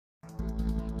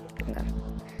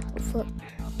Flip.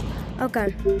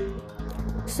 Okay.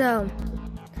 So,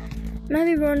 you might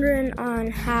be wondering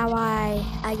on how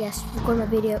I guess, record my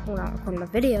video. Well, not record my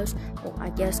videos. Well, I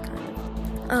guess kind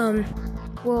of.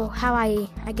 Well, how I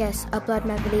guess, upload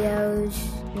my videos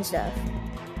and stuff.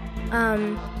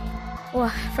 Well,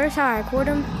 first how I record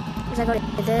them is I go to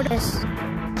this,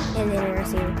 and then you're gonna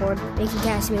see record. You can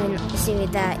kind of see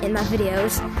that in my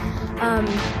videos.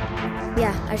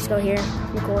 Yeah, I just go here,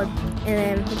 record, and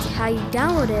then how you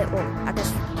download it, well, I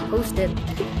guess post it.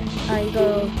 You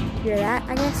go here that,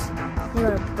 I guess. You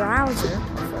go to browser.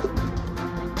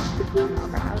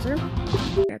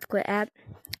 You have to quit app.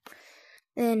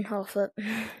 Then hold flip.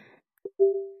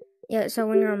 Yeah, so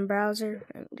when you're on browser,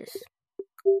 let me just.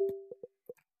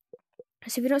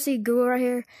 So if you don't see Google right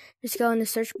here, just go in the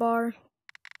search bar,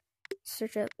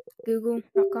 search up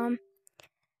google.com.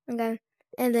 Okay,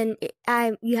 and then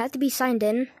you have to be signed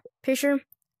in, pretty sure.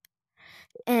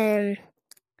 And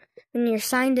when you're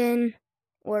signed in,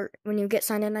 or when you get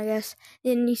signed in, I guess,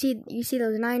 then you see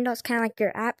those 9 dots, kind of like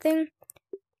your app thing.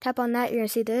 Tap on that, you're gonna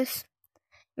see this.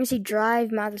 You're gonna see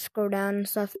Drive. Might have to scroll down and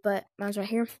stuff, but mine's right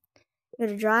here. Go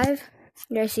to Drive.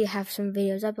 You're gonna see I have some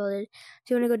videos uploaded. So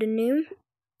you wanna go to New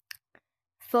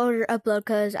Folder Upload,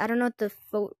 because I don't know what the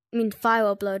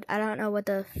file upload. I don't know what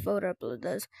the folder upload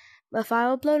does. But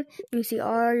file upload, you see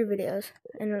all your videos,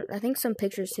 and I think some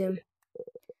pictures too.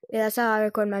 Yeah, that's how I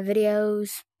record my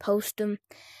videos, post them.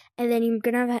 And then you're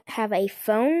gonna have a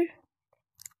phone,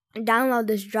 download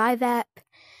this Drive app,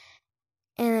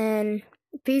 and then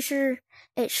be sure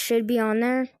it should be on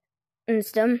there and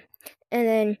stuff.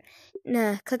 And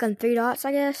then click on 3 dots,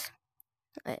 I guess.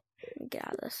 Wait, let me get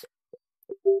out of this.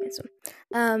 So,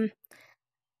 I don't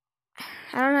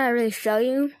know how to really show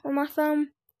you on my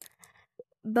phone,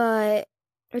 but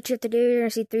what you have to do, you're gonna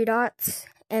see 3 dots,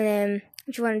 and then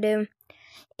what you want to do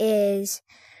is,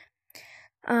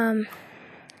 wait,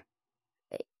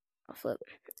 I'll flip.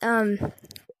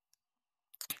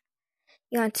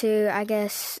 You want to, I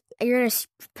guess, you're gonna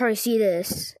probably see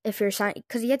this if you're signed,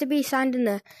 because you have to be signed in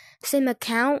the same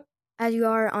account as you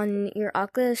are on your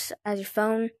Oculus, as your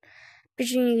phone. But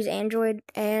you can use Android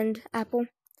and Apple.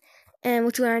 And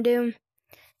what you want to do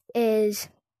is,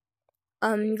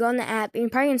 you go on the app, and you're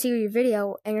probably going to see your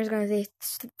video, and you're just going to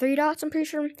see 3 dots, I'm pretty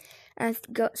sure. And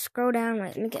scroll down.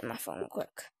 Wait, let me get my phone real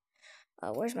quick.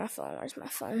 Where's my phone?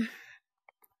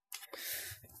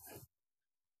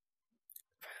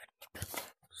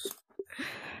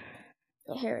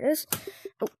 Yeah, here it is.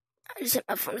 Oh, I just hit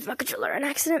my phone with my controller on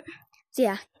accident. So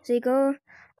yeah, so you go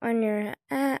on your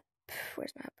app.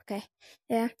 Where's my app? Okay,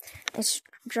 yeah, it's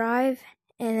Drive,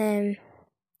 and then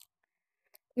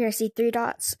you're gonna see 3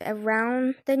 dots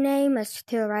around the name. That's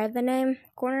to the right of the name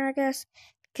corner, I guess.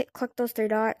 Click those 3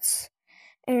 dots,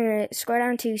 and you're gonna scroll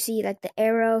down to see like the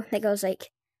arrow that goes like,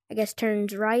 I guess,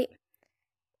 turns right,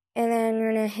 and then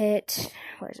you're gonna hit,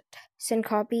 where is it? Send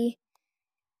copy,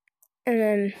 and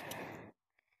then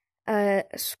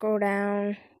scroll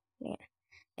down, yeah,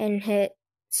 and hit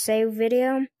save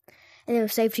video. And then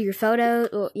save to your photos.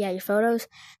 Well, yeah, your photos.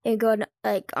 And go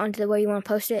onto the way you want to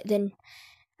post it. Then,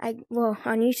 on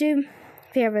YouTube,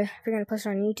 if you're gonna post it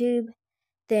on YouTube,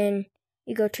 then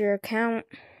you go to your account,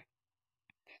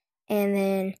 and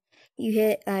then you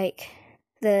hit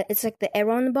it's like the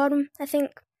arrow on the bottom, I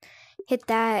think. Hit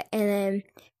that, and then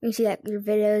you can see your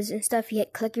videos and stuff. You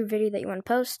click your video that you want to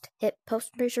post. Hit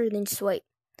post picture, then just wait.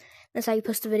 That's how you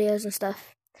post the videos and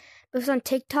stuff. But if it's on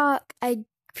TikTok, I'm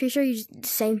pretty sure you do the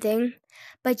same thing,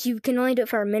 but you can only do it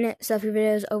for a minute. So if your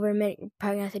video is over a minute, you're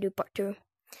probably gonna have to do part 2.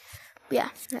 But yeah,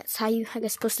 that's how you, I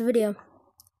guess, post a video.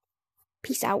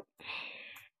 Peace out.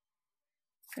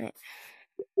 Right.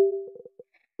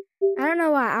 I don't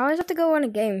know why I always have to go on a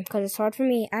game, because it's hard for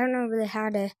me. I don't know really how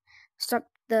to stop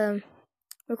the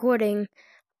recording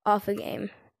off a game.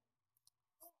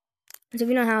 So if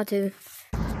you know how to,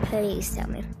 please tell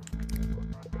me.